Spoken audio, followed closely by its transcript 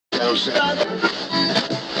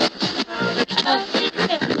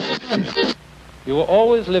You are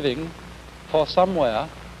always living for somewhere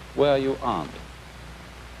where you aren't.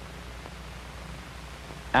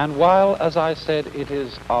 And while, as I said, it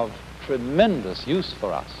is of tremendous use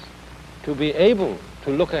for us to be able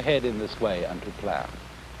to look ahead in this way and to plan,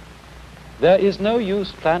 there is no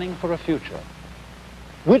use planning for a future,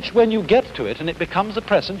 which when you get to it and it becomes a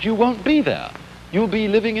present, you won't be there. You'll be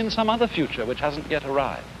living in some other future which hasn't yet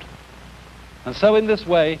arrived. And so in this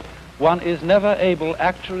way, one is never able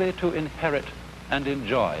actually to inherit and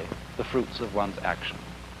enjoy the fruits of one's action.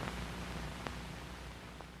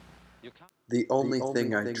 The only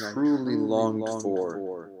thing I truly longed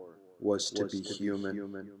for was to be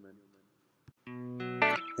human.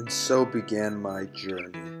 And so began my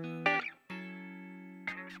journey.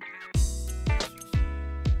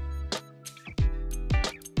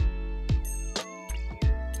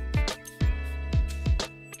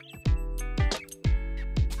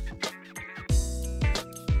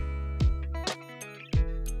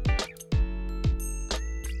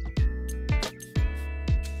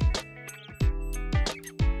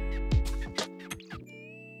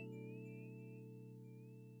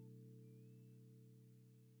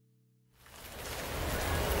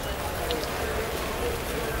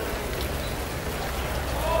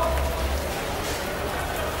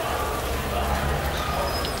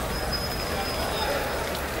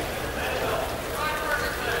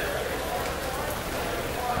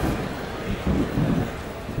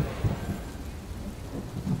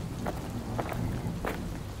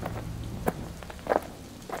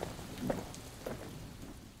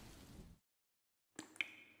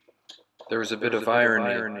 There was a bit of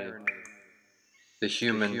irony. The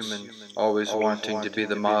humans always wanting to be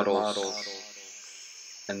the models,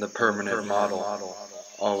 and the permanent model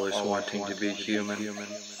always wanting to be human.